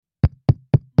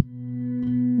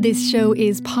This show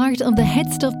is part of the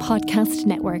Head Stuff Podcast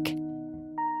Network.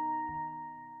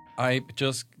 I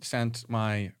just sent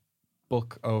my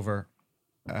book over.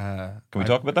 Can we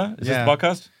talk about that? Is this the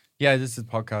podcast? Yeah, this is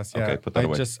the podcast. Yeah. Okay, put that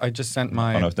away. I just sent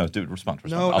my. Oh, no, do respond.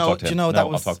 No, I'll talk to him. do you know that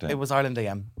was I'll talk to him. it was Ireland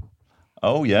AM,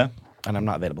 Oh, yeah. and I'm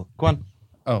not available. Go on.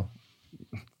 Oh,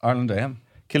 Ireland AM.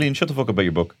 Killian, shut the fuck up about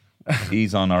your book.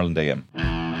 He's on Ireland AM.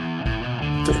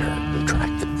 Very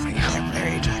attractive.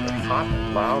 Very attractive. Hot,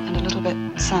 loud, And a little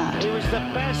bit sad. he was the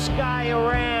best guy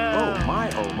around. Oh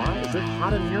my, is it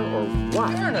hot in here or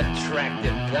what? You're an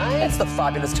attractive guy. It's the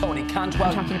fabulous Tony Cantwell.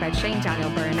 I'm talking about Shane Daniel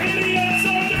Byrne.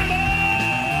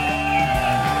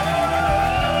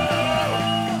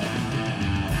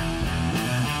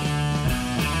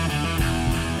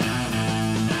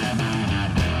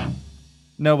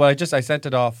 No, but I sent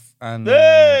it off, and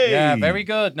Hey! yeah, very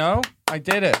good. No, I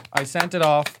did it. I sent it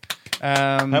off.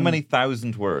 How many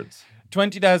thousand words?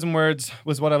 20,000 words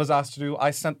was what I was asked to do.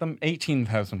 I sent them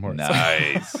 18,000 words.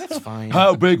 Nice. That's fine.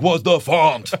 How big was the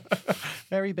font?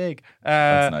 Very big.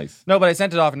 That's nice. No, but I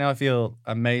sent it off, and now I feel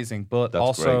amazing. But That's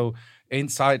also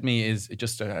inside me is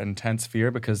just an intense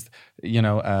fear because you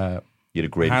know. You had a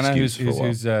great Hannah, excuse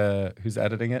who's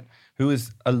editing it, who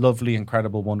is a lovely,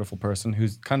 incredible, wonderful person,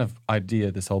 whose kind of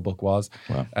idea this whole book was,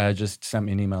 Wow. just sent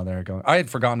me an email there going, I had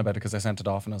forgotten about it because I sent it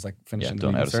off and I was like finishing the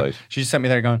done out of research. sight. She just sent me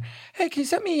there going, hey, can you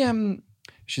send me,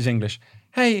 she's English,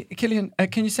 hey, Killian,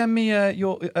 can you send me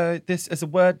your this as a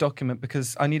Word document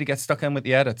because I need to get stuck in with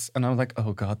the edits. And I was like,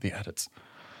 oh God, the edits.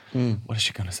 What is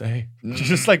she going to say? She's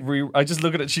just like, I just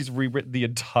look at it, she's rewritten the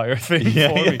entire thing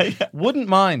for me. Wouldn't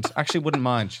mind. Actually, wouldn't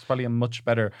mind. She's probably a much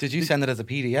better. Did you send it as a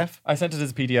PDF? I sent it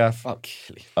as a PDF. Oh,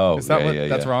 Killy. Oh, Is that yeah, what? yeah,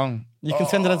 That's yeah. wrong. You can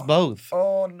send it as both.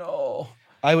 Oh, no.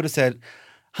 I would have said,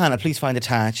 Hannah, please find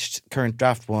attached current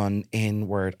draft one in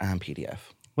Word and PDF.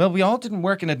 Well, we all didn't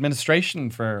work in administration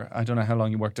for, I don't know how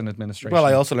long you worked in administration. Well,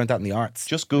 I also learned that in the arts.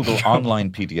 Just Google online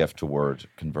PDF to Word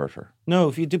converter. No,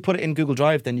 if you do put it in Google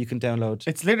Drive, then you can download.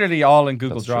 It's literally all in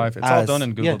Google That's true. Drive. It's all As. done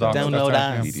in Google Yeah, Docs. download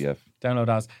That's how- as. PDF. Download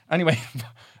as.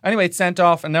 Anyway, it's sent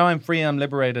off, and now I'm free, I'm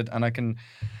liberated, and I can,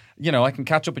 I can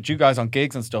catch up with you guys on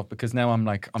gigs and stuff because now I'm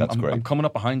like, That's great. I'm coming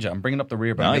up behind you. I'm bringing up the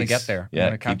rear, but I'm going to Nice. get there. Yeah, I'm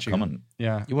going to catch keep you. coming.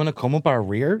 Yeah. You want to come up our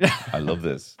rear? I love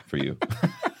this for you.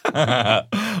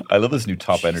 I love this new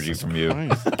top energy from you.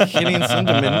 Killian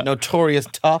Sunderman, notorious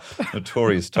top.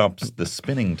 Notorious tops, the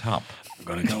spinning top. I'm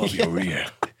going to go up your rear.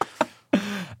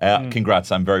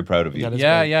 Congrats, I'm very proud of you. That is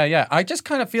Yeah, great. yeah. I just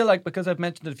kind of feel like, because I've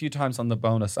mentioned it a few times on the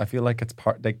bonus, I feel like it's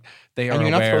part, they are And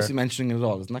you're not aware. supposed to be mentioning it at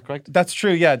all, isn't that correct? That's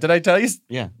true, yeah. Did I tell you?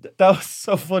 Yeah. That was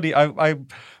so funny. I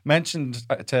mentioned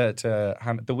to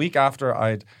Hannah, the week after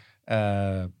I'd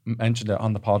mentioned it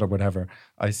on the pod or whatever,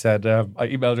 I said, I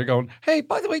emailed her going, hey,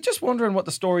 by the way, just wondering what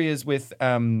the story is with,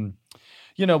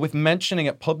 with mentioning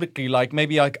it publicly. Like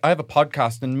maybe I have a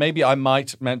podcast and maybe I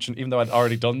might mention, even though I'd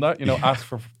already done that, ask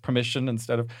for permission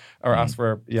instead of, or ask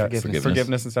for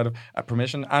forgiveness instead of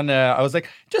permission. And I was like,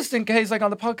 just in case, like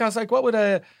on the podcast, like what would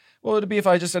it be if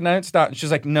I just announced that? And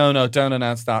she's like, no, don't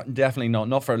announce that. Definitely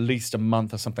not for at least a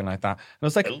month or something like that. And I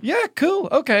was like, yeah, cool,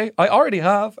 okay. I already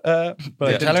have, but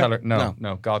I didn't tell her.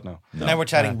 No, God, no. Now we're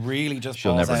chatting really just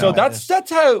She'll balls never out know. So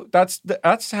like that's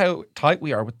this. how tight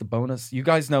we are with the bonus. You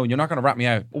guys know you're not going to rat me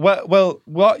out. Well,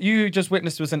 what you just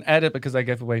witnessed was an edit because I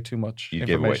gave away too much You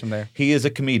gave away. information there. He is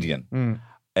a comedian,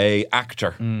 a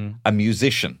actor, a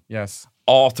musician, Yes,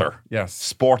 author, yes.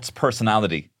 sports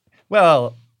personality.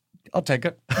 Well, I'll take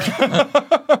it.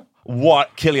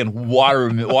 What, Killian,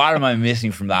 what am I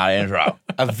missing from that intro?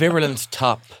 A virulent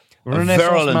top. Renaissance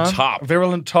virulent man. top.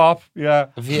 Virulent top. Yeah.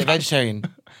 A vegetarian.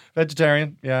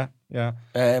 Vegetarian. Yeah. Yeah.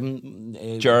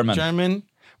 German.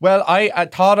 Well, I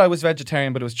thought I was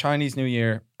vegetarian, but it was Chinese New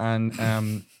Year, and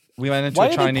we went into Why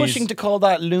a are Chinese. they pushing to call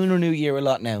that Lunar New Year a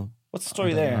lot now? What's the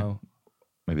story there? No,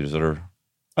 Maybe there's other...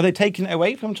 Are they taking it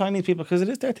away from Chinese people? Because it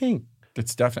is their thing.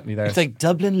 it's definitely there. It's like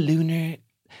Dublin Lunar.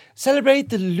 Celebrate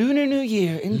the Lunar New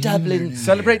Year in Dublin.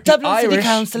 Celebrate the Dublin City Irish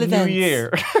Council New events.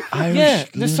 Year. Yeah,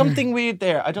 there's something weird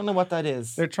there. I don't know what that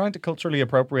is. They're trying to culturally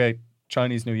appropriate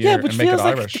Chinese New Year Yeah, but and make feels it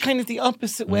like Irish. the kind of the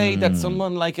opposite way that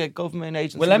someone like a government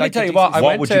agency. Well, let me like tell the you what, DCC I What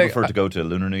went would you to- prefer to go to,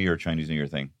 Lunar New Year or Chinese New Year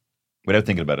thing? Without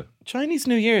thinking about it. Chinese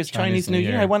New Year is Chinese New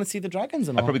Year. I want to see the dragons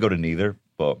and I'd all. probably go to neither,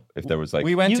 but if there was like...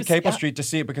 We went to You- Capel yeah. Street to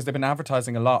see it because they've been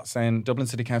advertising a lot, saying Dublin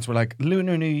City Council were like,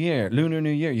 Lunar New Year,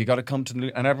 you got to come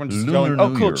to... And everyone's just Lunar going, oh,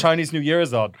 New cool, Year. Chinese New Year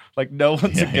is on. Like, no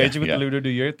one's Yeah, engaging with yeah. the Lunar New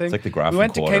Year thing. It's like the Grafton We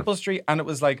went Quarter. to Capel Street and it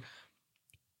was like,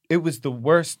 it was the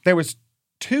worst. There was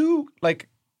two, like,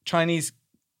 Chinese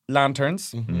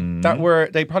lanterns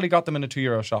they probably got them in a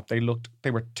 €2 shop.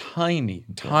 They were tiny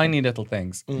little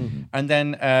things. And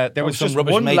then there was some just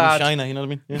rubbish one made lad. in China, you know what I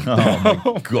mean? Yeah.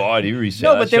 Oh my God, you researched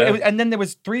No, but and then there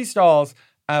was 3 stalls.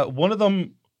 One of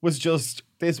them was just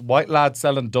this white lad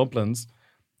selling dumplings.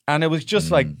 And it was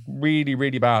just like really,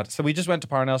 really bad. So we just went to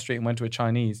Parnell Street and went to a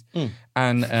Chinese.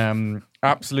 And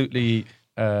absolutely,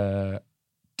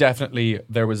 definitely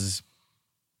that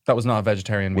was not a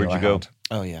vegetarian meal. Where'd you go?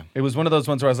 Oh, yeah. It was one of those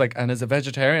ones where I was like, and as a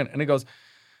vegetarian? And he goes,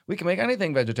 we can make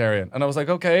anything vegetarian. And I was like,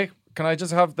 okay, can I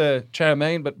just have the chow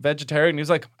mein but vegetarian? He was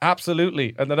like,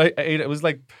 absolutely. And then I ate it. It was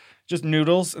like just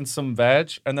noodles and some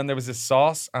veg. And then there was this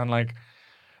sauce. And like,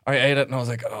 I ate it and I was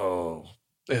like, oh,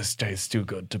 this tastes too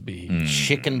good to be.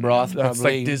 Chicken broth, That's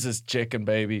probably. like, this is chicken,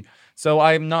 baby. So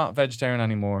I'm not vegetarian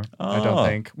anymore. I Oh. don't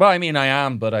think. Well, I mean, I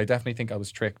am, but I definitely think I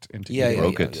was tricked into Yeah, eating yeah,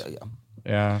 broke yeah, it. yeah, yeah.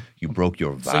 Yeah. You broke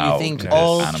your vow. So you think to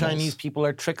all animals. Chinese people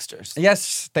are tricksters?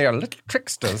 Yes, they are little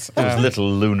tricksters. Those little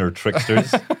lunar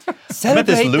tricksters. Celebrate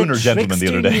this lunar the gentleman the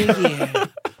other day. Trickster New Year.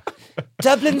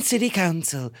 Dublin City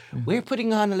Council, we're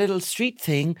putting on a little street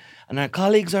thing and our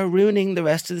colleagues are ruining the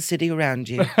rest of the city around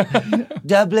you.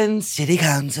 Dublin City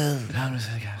Council.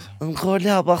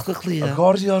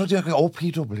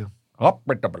 OPW.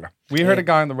 We heard a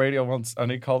guy on the radio once,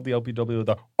 and he called the OPW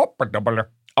the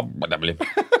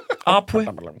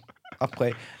OPW.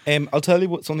 Okay. I'll tell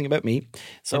you something about me.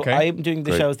 So Okay. I'm doing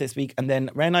the Great. shows this week, and then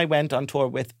when I went on tour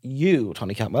with you,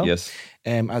 Tony Cantwell, Yes.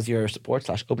 as your support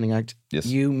 / opening act, Yes.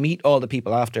 you meet all the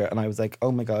people after, and I was like,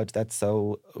 oh my God, that's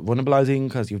so vulnerabilizing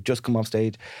because you've just come off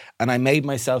stage. And I made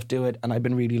myself do it, and I've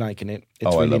been really liking it. It's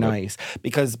Oh, I really love it. nice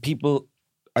because people,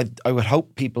 I would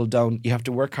hope people don't, you have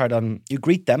to work hard on, you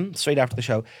greet them straight after the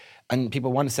show, and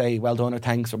people want to say well done or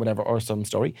thanks or whatever or some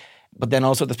story. But then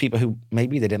also there's people who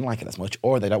maybe they didn't like it as much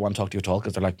or they don't want to talk to you at all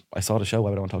because they're like, I saw the show, why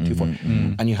would I want to talk to you for?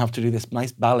 And you have to do this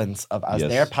nice balance of as Yes.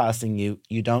 they're passing you,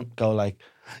 you don't go like,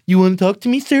 you want to talk to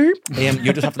me, sir?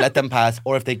 You just have to let them pass.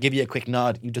 Or if they give you a quick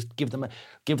nod, you just give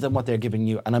them what they're giving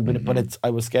you. And I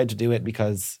was scared to do it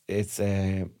because it's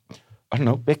I don't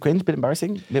know, bit cringe, bit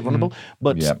embarrassing, bit vulnerable.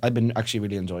 But Yeah. I've been actually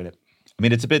really enjoying it. I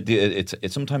mean, it's a bit. It's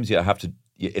sometimes you have to.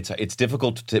 It's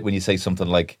difficult to, when you say something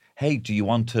like, "Hey, do you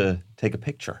want to take a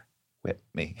picture with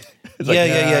me?" It's like,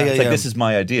 It's like this is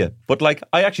my idea, but like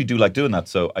I actually do like doing that,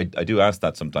 so I do ask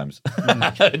that sometimes.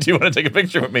 Do you want to take a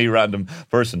picture with me, random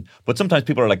person? But sometimes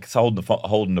people are like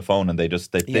holding the phone and they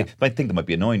might think they might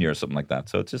be annoying you or something like that.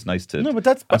 So it's just nice to. No, but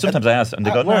that's- And sometimes I ask and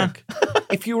they at go, "Nah." work.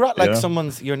 If you were at like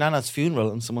Yeah. your nana's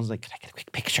funeral and someone's like, can I get a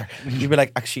quick picture? You'd be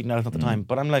like, actually, no, it's not the time.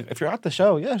 But I'm like, if you're at the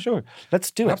show, yeah, sure.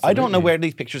 Let's do it. I don't know Absolutely. where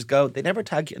these pictures go. They never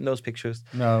tag you in those pictures.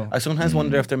 No. I sometimes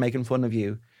wonder if they're making fun of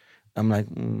you. I'm like,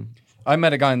 I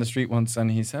met a guy in the street once, and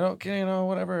he said, okay,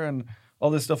 whatever, and all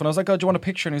this stuff. And I was like, oh, do you want a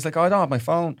picture? And he's like, oh, I don't have my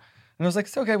phone. And I was like,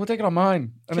 it's okay, we'll take it on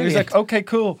mine. And then he's like, okay,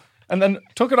 cool. And then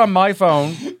took it on my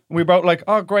phone. And we both like,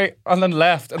 oh, great. And then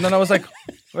left. And then I was like,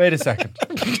 wait a second.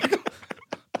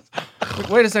 Like,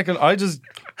 wait a second. I just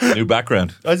New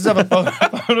background. have a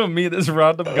photo of me, this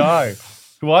random guy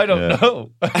who I don't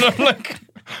know. And I'm like,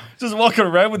 just walking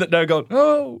around with it now going,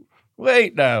 oh,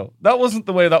 wait now. That wasn't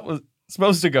the way that was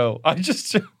supposed to go. I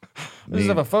just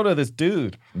have a photo of this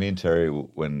dude. Me and Terry,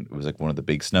 when it was like one of the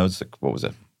big snows, like what was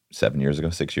it, 6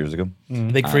 years ago?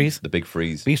 big freeze. The big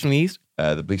freeze. Beast from the East.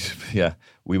 The big, yeah.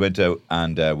 We went out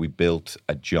and we built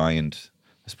a giant.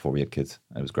 This before we had kids.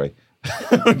 It was great.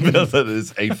 We built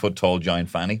this 8-foot tall giant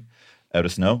fanny out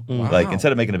of snow. Like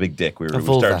instead of making a big dick, we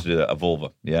vulva. started to do a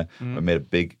vulva. Yeah, we made a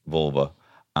big vulva,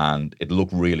 and it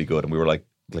looked really good. And we were like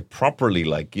properly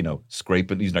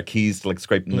scraping, using our keys to like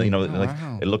scraping.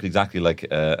 It looked exactly like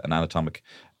an anatomic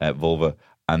vulva.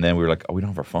 And then we were like, oh, we don't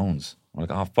have our phones. We're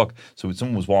like, oh, fuck. So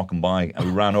someone was walking by and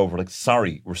we ran over, like,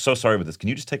 sorry, we're so sorry about this. Can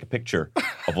you just take a picture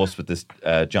of us with this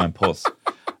giant puss?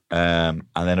 And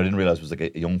then I didn't realize it was like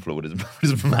a young fella with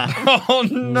his man. Oh,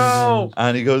 no.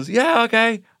 And he goes, yeah,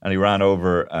 okay. And he ran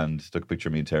over and took a picture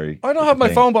of me and Terry. I don't have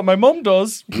my phone, but my mum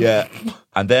does. Yeah.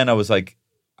 And then I was like,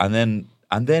 and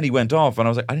then he went off and I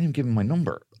was like, I didn't even give him my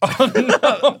number.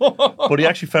 But he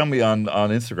actually found me on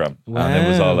Instagram. And it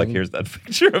was all like, here's that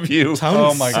picture of you.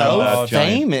 Tony's my so God.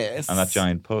 famous. And that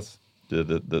giant puss,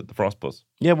 the frost puss.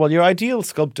 Yeah, well, your ideal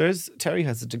sculptors. Terry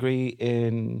has a degree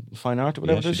in fine art or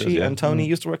whatever, Yeah, does she she? does, yeah. And Tony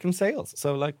used to work in sales.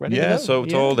 So, like, ready to Yeah, go. so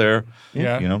it's all there.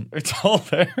 Yeah. You know, It's all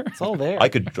there. It's all there. I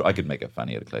could make a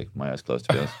fanny out of clay. My eyes closed,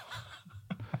 to be honest.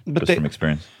 but Just from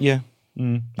experience. yeah.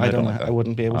 I don't. like that. I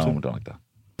wouldn't be able I to. don't like that.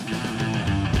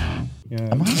 Yeah.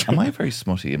 Am I very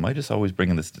smutty? Am I just always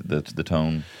bringing this the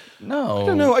tone? No. I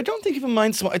don't know. I don't think even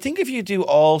mind smut. I think if you do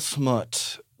all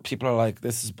smut, people are like,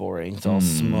 this is boring. It's all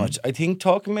smut. I think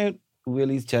talking about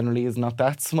willies generally is not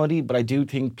that smutty, but I do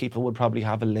think people would probably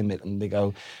have a limit and they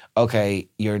go, okay,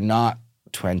 you're not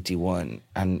 21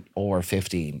 or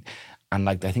 15. And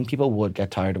like, I think people would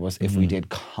get tired of us if we did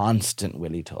constant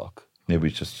willy talk. Maybe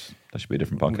that should be a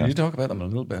different podcast. You talk about them a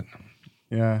little bit.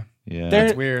 Yeah. Yeah.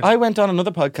 That's weird. I went on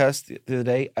another podcast the other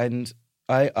day and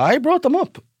I brought them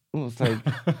up. It was like,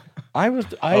 I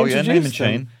introduced name and them.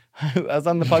 shame. I was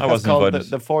on the podcast wasn't called invited.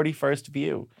 the 41st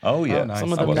View. Oh, yeah. nice.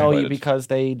 Some of I them wasn't know you invited. because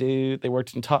they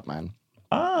worked in Top Man.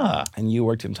 Ah, And you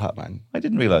worked in Top Man. I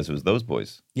didn't realise it was those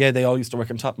boys. Yeah, they all used to work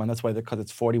in Top Man. That's why because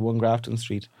it's 41 Grafton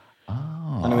Street.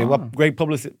 Oh. Anyway, what great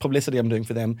publicity I'm doing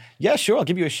for them. Yeah, sure, I'll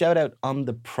give you a shout out on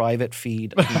the private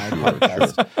feed of my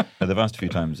podcast. Now, they've asked a few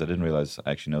times. I didn't realise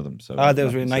I actually know them. So That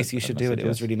was really I nice. said- You I should do it. said It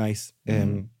was yes. really nice.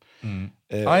 can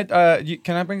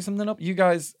I bring something up? You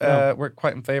guys were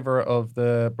quite in favor of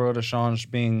the Bro de Change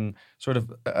being sort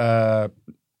of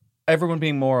everyone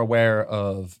being more aware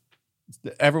of.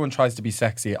 Everyone tries to be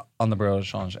sexy on the Bro de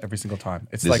Change every single time.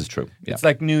 It's This like is true. Yeah. It's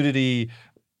like nudity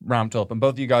ramped up, and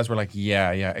both of you guys were like,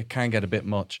 yeah, it can get a bit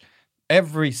much.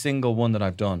 Every single one that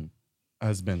I've done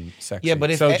has been sexy. Yeah,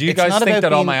 but if, so do you it's guys not think about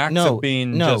that all being- my acts no, have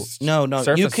been no, just no. You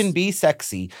surface? can be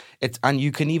sexy. And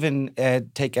you can even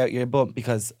take out your bum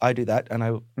because I do that, and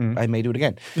I may do it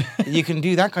again. You can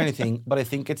do that kind of thing, but I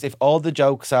think it's if all the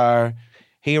jokes are,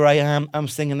 here I am, I'm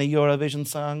singing a Eurovision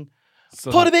song. So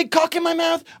Put a big cock in my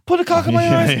mouth. Put a cock in my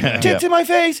eyes. Tits in my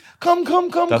face. Come,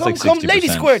 That's like come. 60% Lady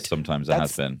squirt. sometimes it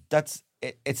has been.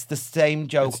 It's the same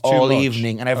joke It's too all much.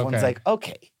 evening, and everyone's Okay. like,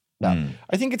 okay. No.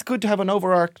 I think it's good to have an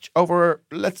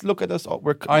let's look at this.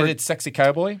 I did sexy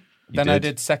cowboy. Then I did.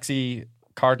 did sexy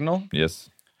cardinal. Yes.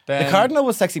 Then The cardinal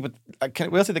was sexy, but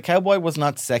we'll say the cowboy was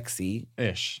not sexy.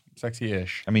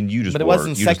 sexy-ish. I mean, you just But it wore,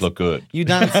 wasn't you sex- just look good. You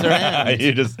danced around.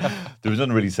 There was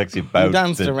nothing really sexy about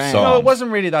danced the around. song. No, it wasn't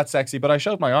really that sexy, but I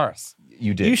showed my arse.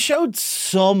 You did. You showed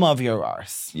some of your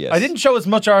arse. Yes. I didn't show as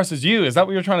much arse as you. Is that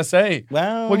what you're trying to say?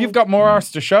 Well, You've got more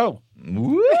arse to show.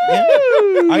 Woo!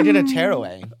 I did a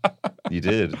tearaway. You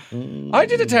did. I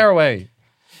did a tearaway.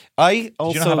 I Did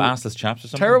also you not have assless chaps or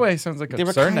something? Tearaway sounds like They a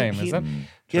were surname, kind is of- it?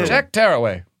 Yeah. Jack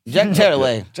Tearaway. Jack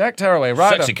Tearaway. Jack Tearaway,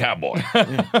 right? Sexy cowboy.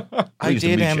 I Pleased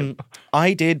to did. meet you.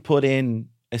 I did put in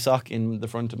a sock in the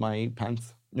front of my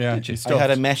pants. Yeah, Did you? you I had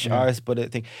a stuffed. mesh arse, but I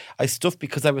think I stuffed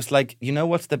because I was like, you know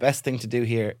what's the best thing to do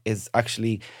here is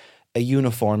actually a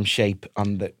uniform shape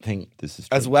on the thing. This is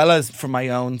as true. well as for my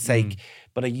own sake,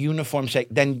 but a uniform shape.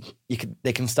 Then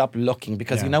they can stop looking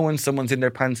because you know when someone's in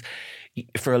their pants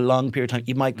for a long period of time,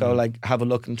 you might go like have a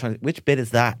look and try. Which bit is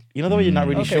that? You know the way you're not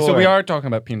really Okay, sure. so we are talking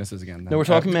about penises again. Then. No, we're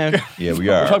talking about. Yeah, we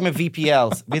We're are. talking about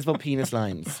VPLs, visible penis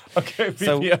lines. Okay,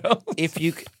 So VPL. if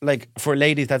you like for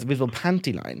ladies, that's a visible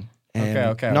panty line. Okay,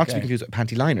 Not to okay. be confused with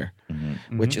panty liner,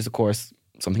 which is of course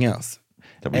something else.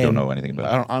 That we don't know anything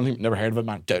about. I don't never heard of it,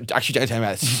 man. Actually, don't tell me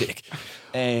that's sick.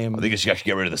 I think you should actually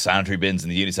get rid of the sanitary bins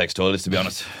and the unisex toilets, to be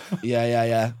honest.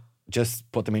 Yeah. Just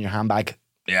put them in your handbag.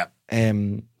 Yeah.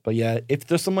 But yeah, if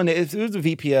there's a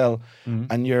VPL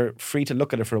and you're free to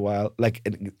look at it for a while, like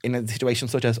in a situation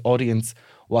such as audience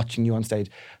watching you on stage,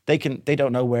 I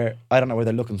don't know where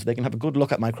they're looking, so they can have a good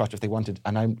look at my crotch if they wanted,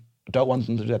 and I don't want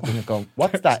them to do that thing of going,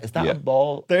 what's that? Is that Yeah. a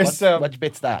ball? There's, Which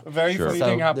bit's that? A very Sure. funny So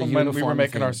thing the happened when we were uniform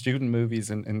making our thing. student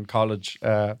movies in college.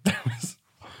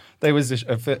 There was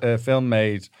a film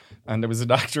made, and there was an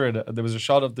actor in it. There was a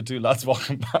shot of the two lads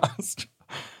walking past,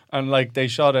 and like they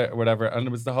shot it or whatever. And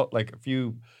it was the whole, like a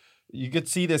few. You could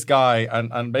see this guy,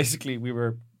 and basically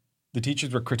the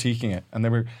teachers were critiquing it, and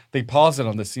they paused it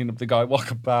on the scene of the guy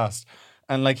walking past,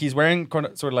 and like he's wearing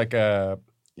sort of like a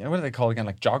what do they call it again,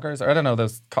 like joggers, or I don't know,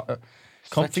 those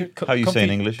comfy. How you say in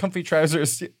comfy- English? Comfy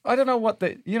trousers. I don't know what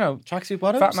Tracksuit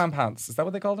bottoms? fat man pants. Is that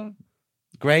what they call them?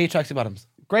 Grey tracksuit bottoms.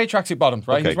 Grey tracksuit bottoms,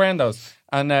 right? He Okay. was wearing those,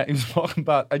 and he was walking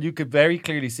back, and you could very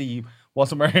clearly see he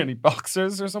wasn't wearing any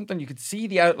boxers or something. You could see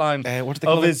the outline What do they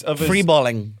of call his it? of his Free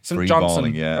balling. St. Free Johnson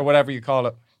balling, yeah. or whatever you call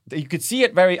it. You could see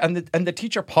it and the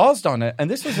teacher paused on it, and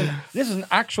this was an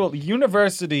actual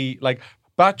university like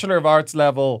Bachelor of Arts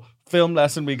level film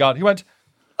lesson we got. He went,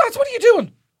 "Lads, what are you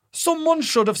doing? Someone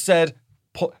should have said,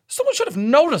 someone should have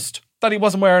noticed that he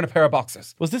wasn't wearing a pair of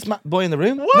boxers." Was this boy in the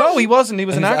room? No, he wasn't. He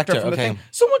was an He's an actor, actor, from the okay. thing.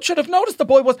 Someone should have noticed the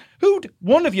boy was.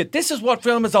 One of you, this is what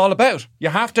film is all about. You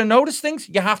have to notice things.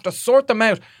 You have to sort them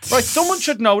out. Right, someone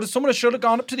should notice. Someone should have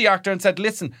gone up to the actor and said,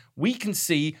 "Listen, we can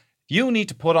see you need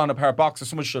to put on a pair of boxers."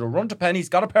 Someone should have run to Penny's,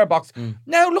 got a pair of boxers.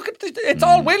 Now look at it's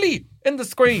all Willy in the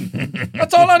screen.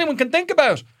 That's all anyone can think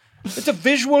about. It's a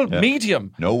visual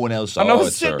medium. No one else saw And I was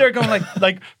it, sitting sir. there going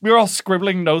like we were all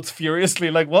scribbling notes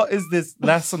furiously. Like, what is this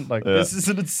lesson? Like, this is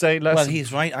an insane lesson. Well,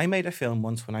 he's right. I made a film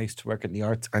once when I used to work in the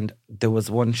arts, and there was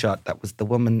one shot that was the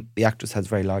woman, the actress has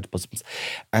very large bosoms,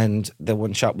 and the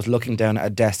one shot was looking down at a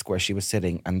desk where she was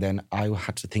sitting, and then I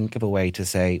had to think of a way to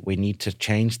say, we need to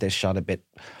change this shot a bit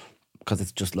because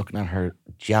it's just looking at her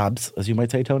jabs, as you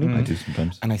might say, Tony. I do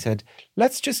sometimes. And I said, I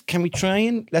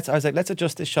was like, let's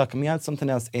adjust this shot. Can we add something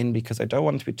else in? Because I don't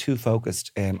want it to be too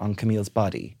focused on Camille's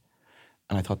body.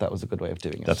 And I thought that was a good way of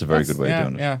doing it. That's a very good way of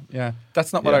doing it. Yeah.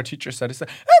 That's not what our teacher said. He said,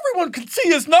 everyone can see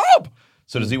his knob.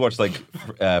 So does he watch like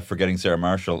Forgetting Sarah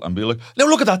Marshall and be like, no,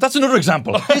 look at that. That's another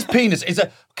example. His penis is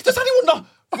a. Does anyone not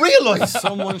realise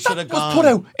Someone should have was gone. put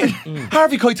out in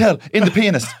Harvey Keitel in The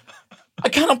Pianist? I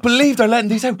cannot believe they're letting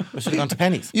these out. We should have gone to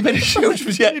Pennies. You made a huge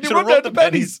mistake. You should have run the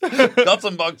pennies. Got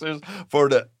some boxers for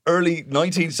the early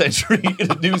 19th century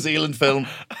New Zealand film.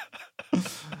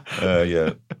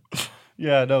 Yeah.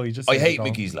 Yeah, no, he just. I hate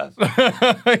Mickey's, lads.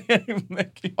 I hate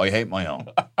Mickey. I hate my own.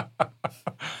 I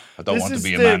don't This want to is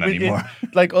be a the- man it- anymore.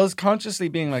 like us consciously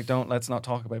being like, let's not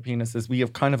talk about penises. We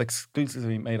have kind of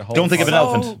exclusively made a whole. Don't think of an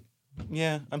podcast. elephant.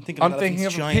 Yeah, I'm thinking. I'm of thinking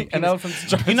of giant an penis. elephant's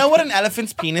giant. You know what an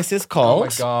elephant's penis is called? Oh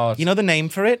my God. You know the name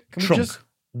for it? Can we Trunk. just?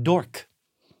 Dork.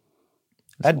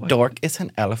 A dork is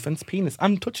an elephant's penis.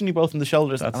 I'm touching you both on the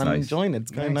shoulders That's and I'm nice. enjoying it.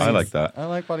 It's kind of Nice. nice. I like that. I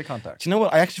like body contact. Do you know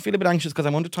what? I actually feel a bit anxious because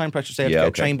I'm under time pressure today. I have to Yeah, get a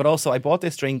okay. train, but also I bought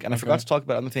this drink and I forgot to talk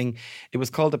about it on the thing. It was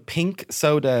called a pink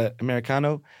soda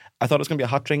Americano. I thought it was going to be a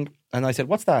hot drink. And I said,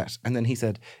 what's that? And then he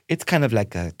said, it's kind of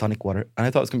like a tonic water. And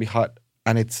I thought it was going to be hot.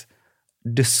 And it's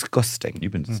disgusting.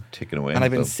 You've been ticking away. And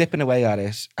I've been though. sipping away at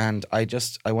it. And I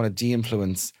want to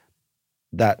de-influence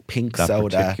that pink That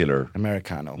soda particular-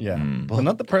 Americano. Yeah, but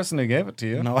not the person who gave it to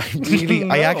you. No, I really,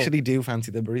 I No. actually do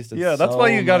fancy the barista. Yeah, that's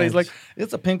why you got it. He's much. like,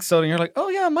 it's a pink soda. And you're like, oh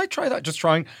yeah, I might try that. Just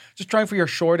trying for your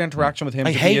short interaction with him.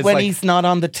 I to be hate as, when like, he's not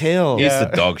on the till. It's the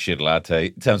dog shit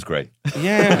latte. It sounds great.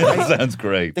 Yeah. It sounds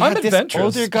great. They I'm had this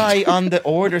adventurous. older guy on the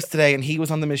orders today, and he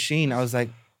was on the machine. I was like,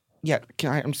 "Yeah,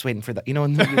 I'm just waiting for that." You know,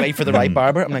 when you wait for the right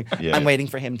barber, I'm like, Yeah. "I'm waiting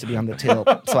for him to be on the till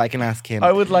so I can ask him."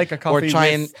 I would like a coffee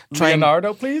try with and- try and-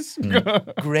 Leonardo, please.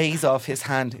 graze off his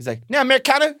hand. He's like, "No,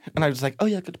 Americano," and I was like, "Oh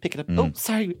yeah, good to pick it up." Oh,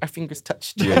 sorry, our fingers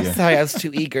touched. Yeah. Sorry, I was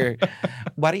too eager.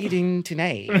 What are you doing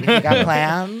tonight? You got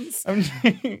plans?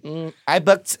 I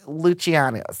booked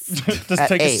Luciano's. Just at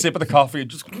take a 8. sip of the coffee and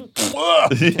just.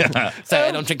 Yeah. Sorry,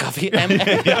 I don't drink coffee.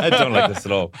 Yeah, I don't like this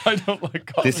at all. I don't like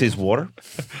coffee. This is water.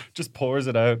 Just pours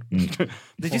it out.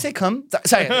 Did you say come?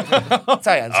 Sorry,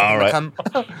 sorry. All right. Come.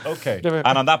 Okay.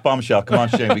 And on that bombshell, come on,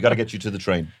 Shane, we got to get you to the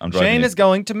train. I'm driving Shane you. is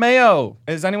going to Mayo.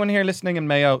 Is anyone here listening in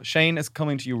Mayo? Shane is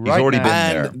coming to you right already now. been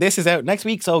And there. this is out next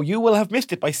week, so you will have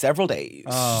missed it by several days.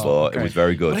 So it was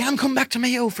very good. But I am coming back to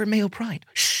Mayo for Mayo Pride.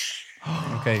 Shh.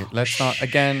 Okay, let's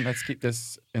keep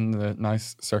this in the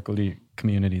nice circle-y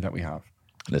community that we have.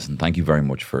 Listen, thank you very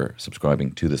much for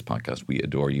subscribing to this podcast. We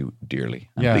adore you dearly.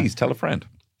 And Yeah. please tell a friend.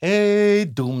 Hey,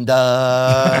 Doomda.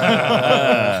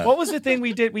 What was the thing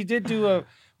we did? We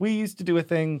used to do a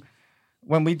thing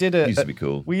when we did a. Used to be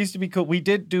cool. We used to be cool. We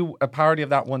did do a parody of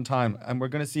that one time, and we're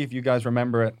going to see if you guys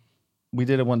remember it. We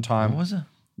did it one time. What was it?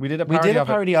 We did a We parody did a of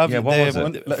it. parody of Yeah, what was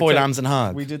it? the Four Lambs and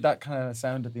Hog. We did that kind of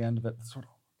sound at the end of it. Sort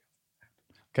of.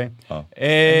 Okay. Oh.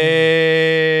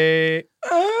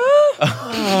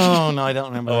 Oh, no, I don't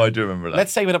remember. Oh, I do remember that.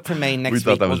 Let's save it up for Maine next We week.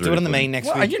 thought that We'll was do it really on the funny. Maine next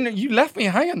Well, week. you left me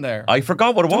hanging there. I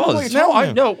forgot what it was.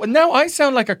 Now I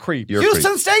sound like a creep. You're a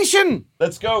Houston Station!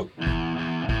 Let's go. Bitter,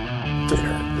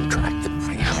 attractive,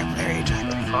 very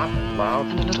attractive. Hot and loud.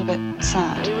 And a little bit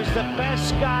sad. He was the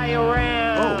best guy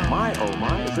around. Oh my,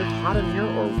 is it hot in here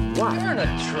or what? You're an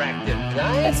attractive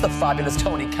guy. It's the fabulous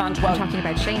Tony I'm Cantwell. talking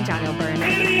about Shane Daniel Byrne.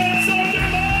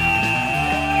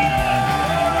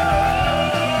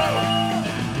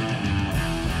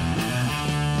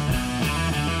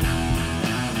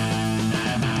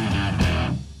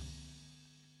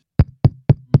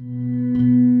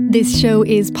 This show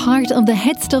is part of the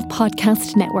Head Stuff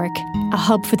Podcast Network, a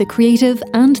hub for the creative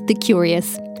and the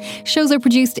curious. Shows are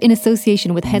produced in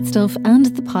association with Head Stuff and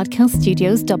the Podcast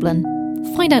Studios Dublin.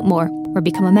 Find out more or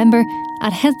become a member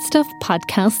at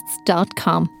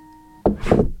headstuffpodcasts.com.